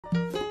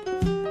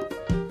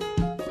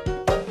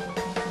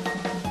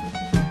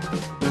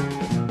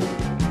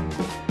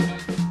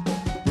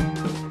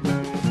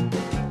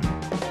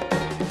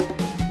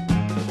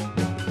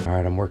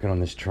I'm working on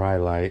this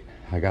tri-light.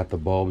 I got the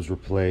bulbs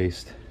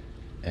replaced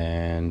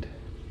and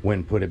went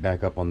and put it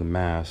back up on the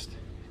mast,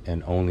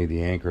 and only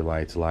the anchor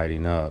light's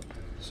lighting up.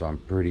 So I'm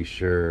pretty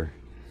sure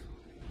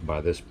by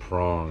this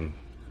prong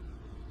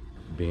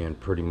being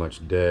pretty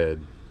much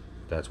dead,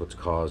 that's what's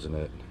causing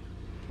it.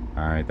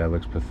 All right, that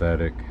looks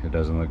pathetic. It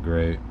doesn't look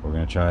great. We're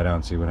gonna try it out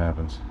and see what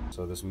happens.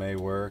 So this may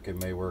work.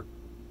 It may work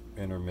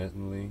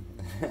intermittently.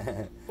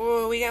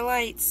 Whoa, we got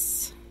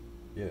lights.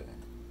 Yeah.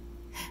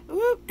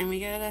 Whoop, and we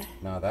got a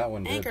that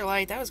one did. anchor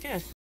light. That was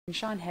good.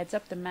 Shawn heads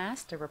up the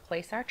mast to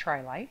replace our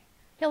tri-light.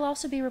 He'll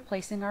also be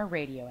replacing our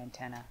radio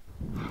antenna.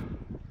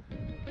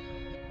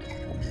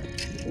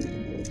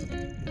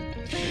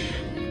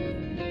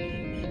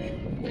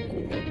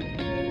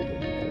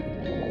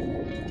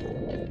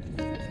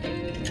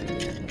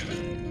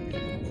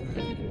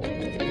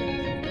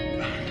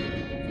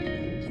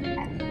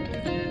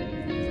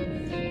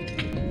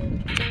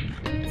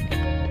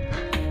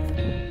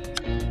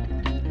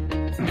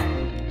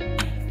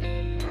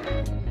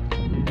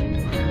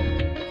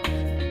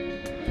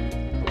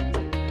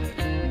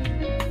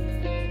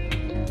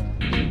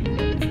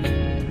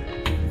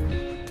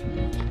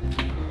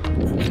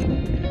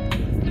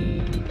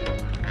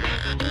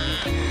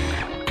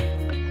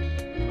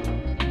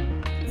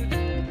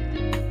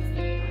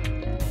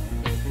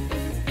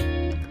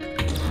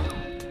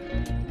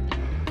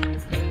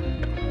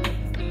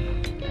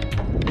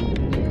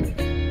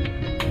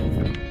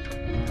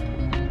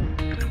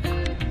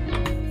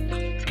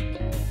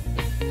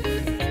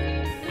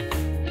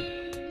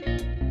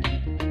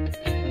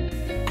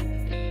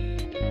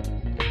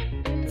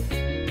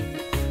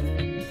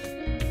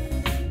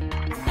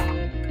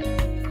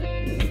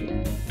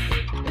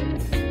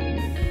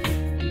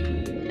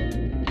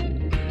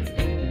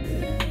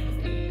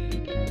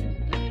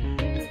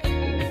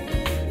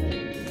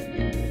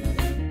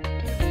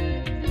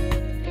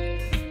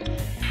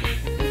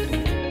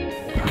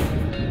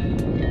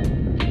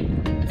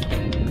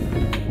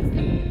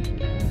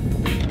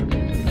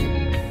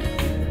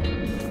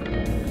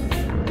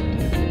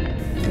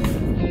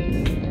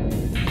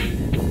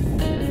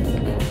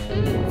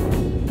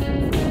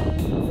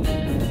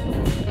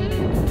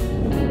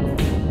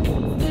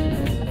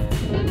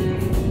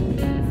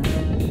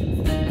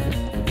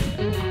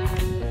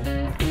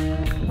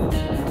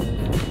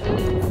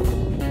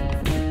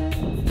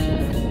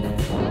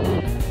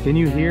 Can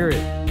you hear it?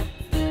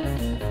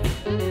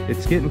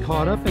 It's getting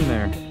caught up in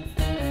there.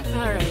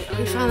 All right,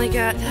 we finally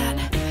got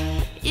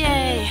that.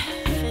 Yay,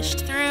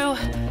 fished through.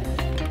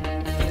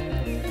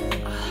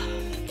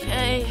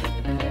 Okay,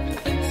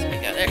 so we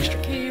got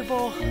extra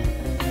cable.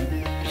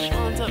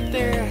 Shawn's up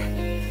there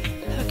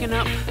hooking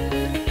up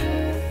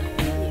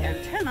the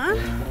antenna.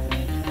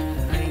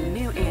 A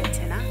new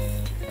antenna.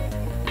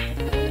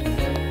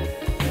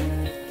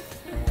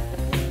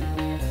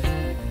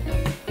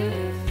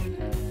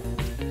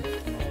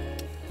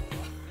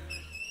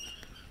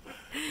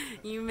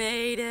 You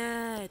made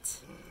it.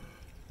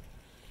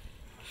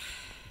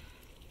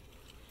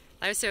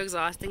 That was so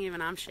exhausting,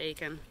 even I'm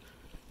shaking.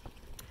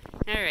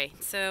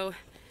 Alright, so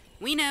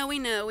we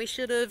know we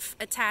should have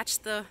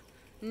attached the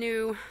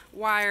new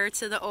wire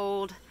to the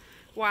old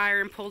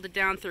wire and pulled it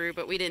down through,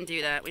 but we didn't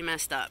do that. We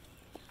messed up.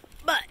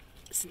 But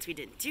since we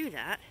didn't do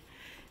that,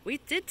 we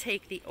did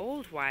take the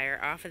old wire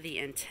off of the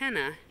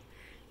antenna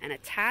and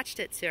attached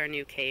it to our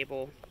new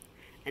cable.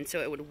 And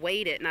so it would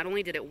weight it. Not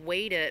only did it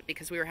weight it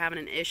because we were having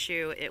an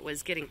issue, it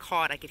was getting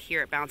caught. I could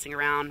hear it bouncing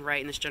around right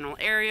in this general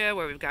area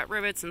where we've got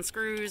rivets and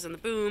screws and the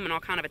boom and all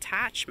kind of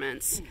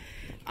attachments.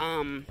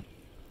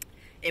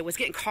 It was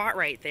getting caught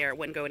right there. It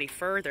wouldn't go any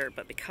further.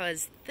 But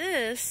because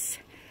this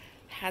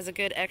has a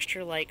good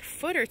extra like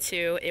foot or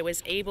two, it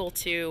was able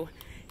to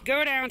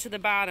go down to the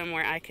bottom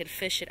where I could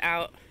fish it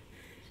out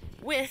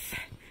with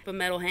a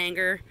metal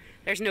hanger.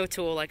 There's no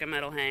tool like a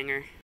metal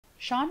hanger.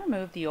 Shawn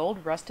removed the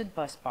old rusted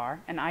bus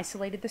bar and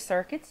isolated the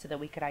circuits so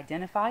that we could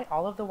identify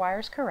all of the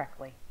wires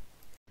correctly.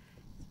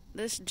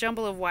 This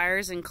jumble of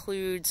wires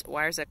includes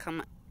wires that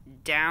come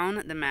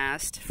down the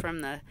mast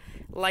from the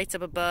lights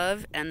up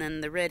above, and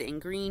then the red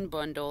and green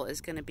bundle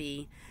is going to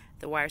be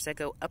the wires that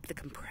go up the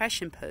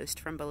compression post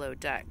from below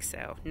deck.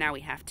 So now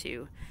we have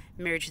to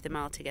merge them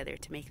all together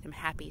to make them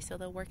happy so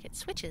they'll work at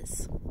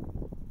switches.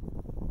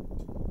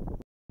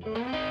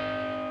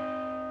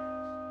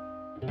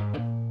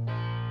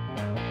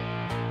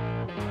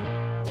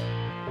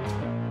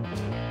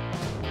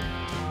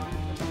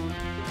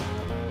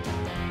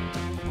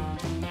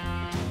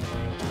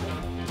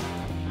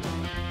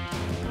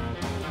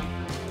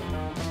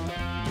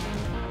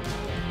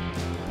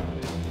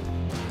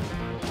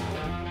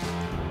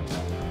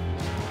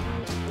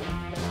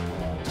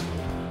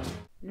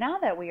 Now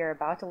that we are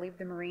about to leave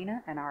the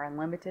marina and our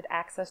unlimited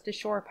access to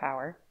shore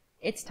power,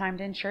 it's time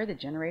to ensure the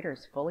generator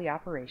is fully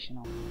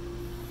operational.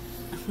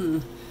 No,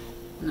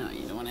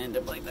 you don't want to end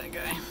up like that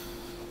guy.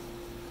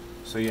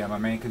 So yeah, my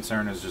main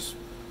concern is just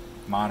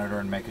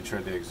monitoring, making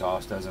sure the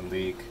exhaust doesn't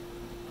leak.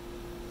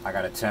 I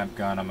got a temp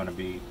gun. I'm going to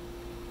be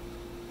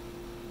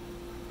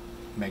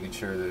making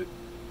sure that,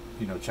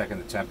 you know, checking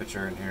the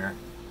temperature in here.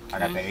 I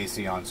got the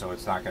AC on, so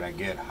it's not gonna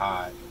get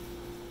hot.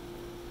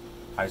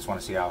 I just want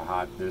to see how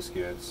hot this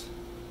gets.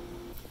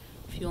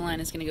 Fuel line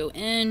is going to go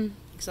in.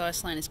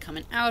 Exhaust line is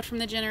coming out from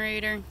the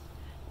generator.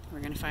 We're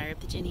going to fire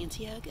up the Jenny and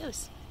see how it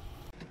goes.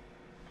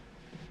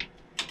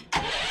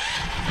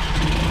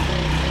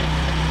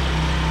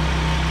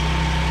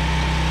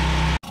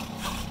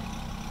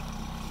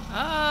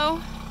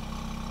 Uh-oh.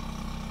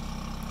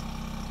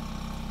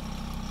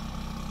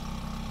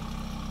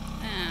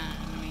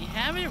 And we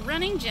have a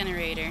running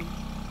generator.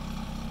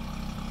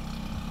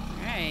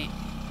 All right.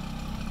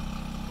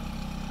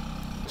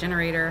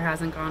 Generator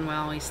hasn't gone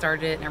well. We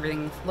started it and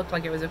everything looked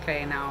like it was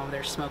okay. Now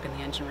there's smoke in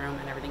the engine room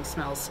and everything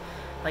smells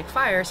like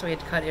fire, so we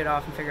had to cut it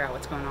off and figure out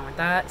what's going on with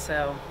that.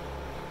 So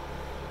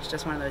it's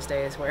just one of those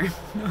days where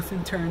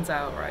nothing turns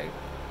out right.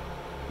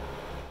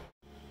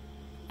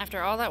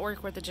 After all that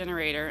work with the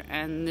generator,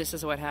 and this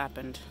is what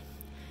happened.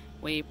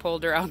 We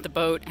pulled her out the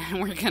boat and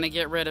we're gonna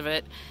get rid of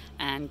it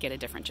and get a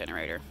different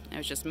generator. It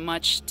was just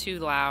much too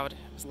loud.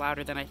 It was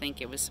louder than I think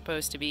it was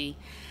supposed to be,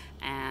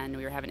 and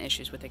we were having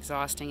issues with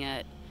exhausting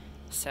it.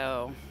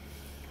 So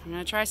I'm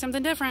gonna try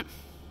something different.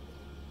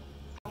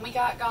 When we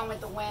got gone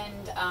with the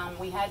wind,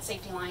 we had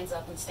safety lines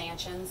up and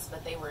stanchions,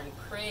 but they were in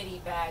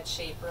pretty bad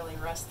shape, really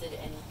rusted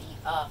and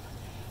beat up.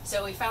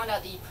 So we found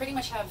out that you pretty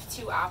much have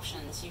two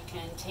options. You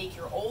can take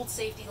your old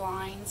safety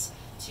lines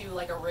to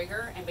like a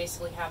rigger and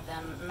basically have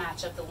them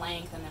match up the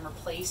length and then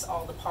replace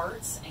all the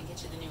parts and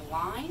get you the new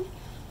line.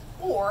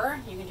 Or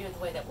you can do it the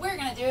way that we're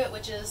gonna do it,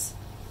 which is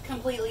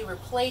completely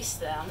replace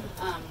them.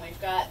 We've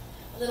got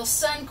a little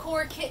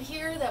Suncor kit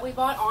here that we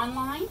bought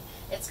online.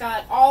 It's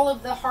got all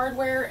of the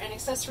hardware and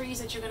accessories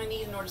that you're going to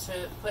need in order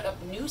to put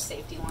up new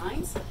safety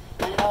lines.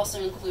 And it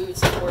also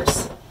includes, of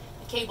course,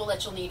 the cable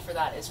that you'll need for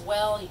that as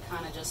well. You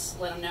kind of just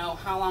let them know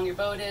how long your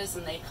boat is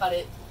and they cut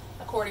it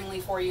accordingly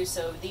for you.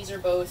 So these are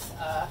both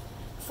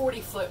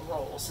 40-foot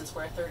rolls since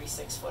we're a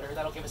 36-footer.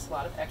 That'll give us a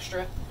lot of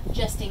extra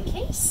just in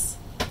case.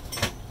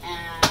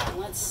 And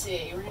let's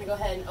see, we're going to go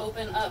ahead and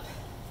open up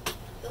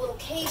the little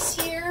case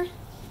here.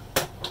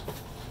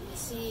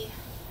 See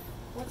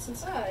what's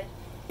inside.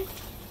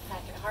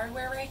 Packet of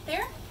hardware right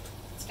there.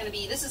 It's going to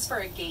be, this is for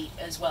a gate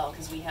as well,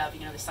 because we have, you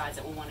know, the sides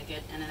that we'll want to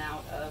get in and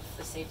out of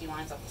the safety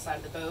lines off the side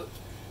of the boat.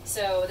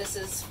 So this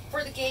is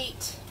for the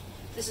gate.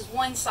 This is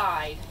one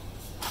side,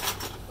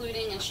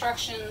 including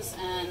instructions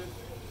and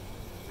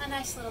a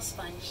nice little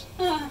sponge.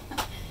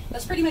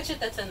 That's pretty much it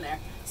that's in there.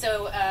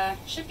 So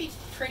should be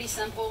pretty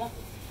simple.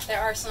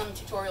 There are some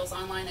tutorials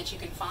online that you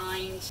can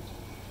find.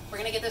 We're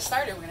going to get this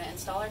started. We're going to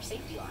install our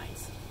safety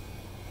lines.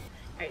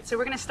 Alright, so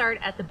we're going to start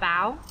at the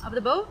bow of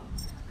the boat,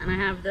 and I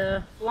have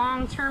the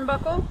long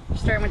turnbuckle.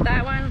 Starting with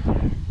that one,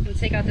 I'm going to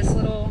take out this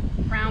little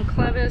round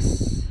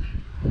clevis.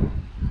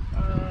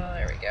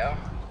 There we go.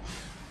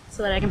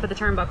 So that I can put the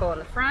turnbuckle on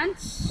the front.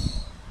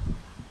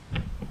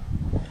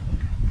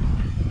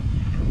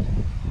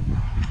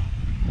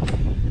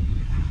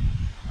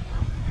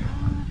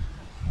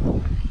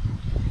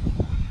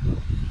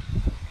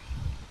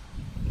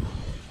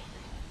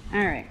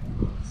 Alright,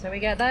 so we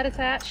got that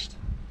attached.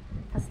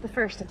 That's the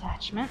first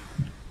attachment.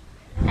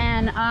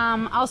 And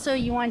also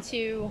you want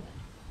to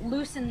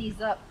loosen these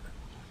up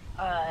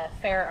a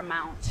fair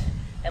amount,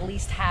 at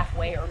least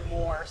halfway or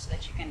more, so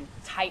that you can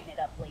tighten it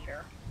up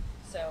later.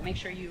 So make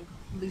sure you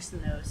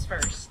loosen those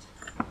first.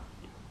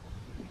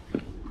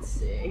 Let's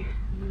see,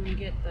 I'm gonna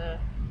get the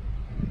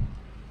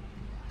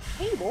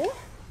cable.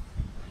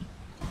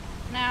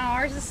 Now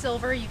ours is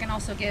silver. You can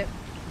also get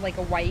like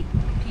a white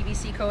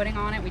PVC coating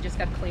on it. We just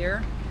got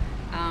clear.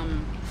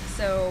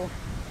 So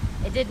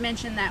it did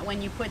mention that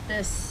when you put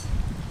this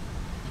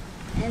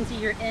into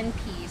your end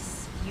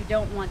piece, you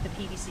don't want the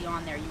PVC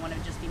on there. You want to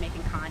just be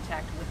making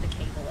contact with the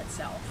cable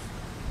itself.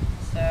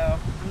 So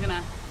I'm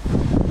gonna, I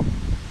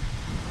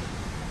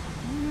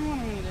don't know what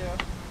I'm gonna do.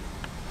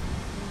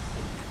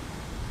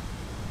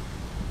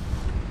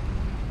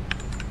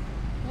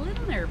 A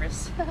little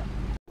nervous.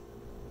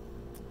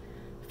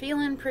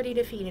 Feeling pretty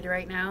defeated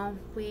right now.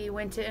 We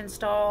went to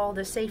install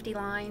the safety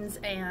lines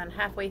and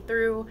halfway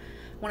through,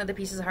 one of the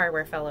pieces of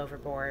hardware fell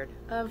overboard.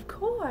 Of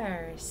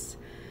course.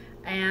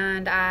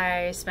 And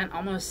I spent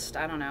almost,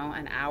 I don't know,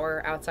 an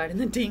hour outside in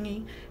the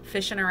dinghy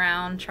fishing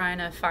around trying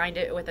to find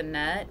it with a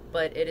net,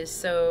 but it is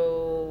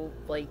so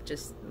like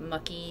just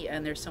mucky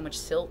and there's so much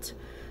silt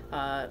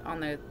on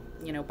the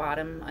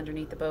bottom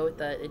underneath the boat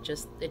that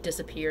it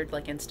disappeared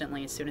like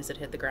instantly as soon as it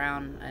hit the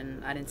ground,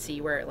 and I didn't see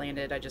where it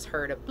landed. I just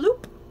heard a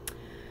bloop.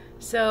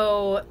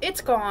 So it's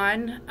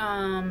gone,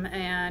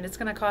 and it's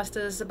gonna cost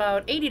us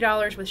about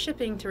 $80 with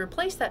shipping to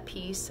replace that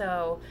piece.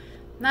 So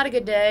not a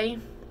good day,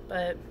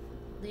 but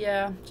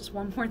yeah, just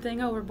one more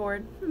thing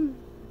overboard.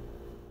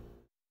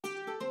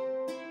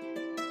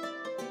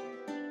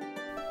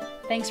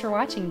 Thanks for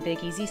watching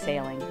Big Easy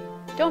Sailing.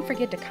 Don't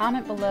forget to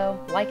comment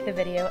below, like the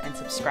video, and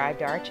subscribe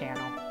to our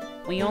channel.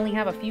 We only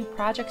have a few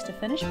projects to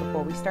finish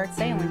before we start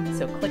sailing,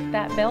 so click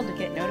that bell to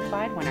get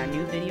notified when our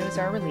new videos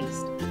are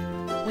released.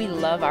 We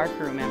love our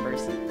crew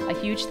members. A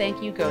huge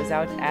thank you goes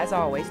out, as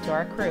always, to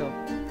our crew.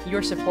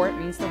 Your support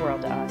means the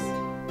world to us.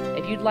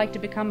 If you'd like to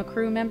become a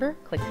crew member,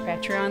 click the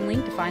Patreon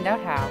link to find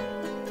out how.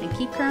 And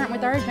keep current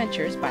with our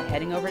adventures by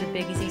heading over to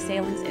Big Easy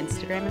Sailing's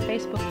Instagram and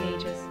Facebook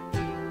pages.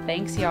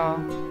 Thanks, y'all.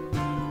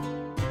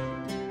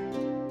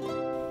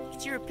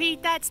 Did you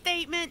repeat that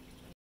statement?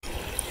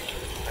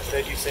 I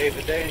said you saved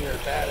the day and you're a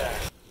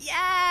badass.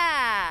 Yeah!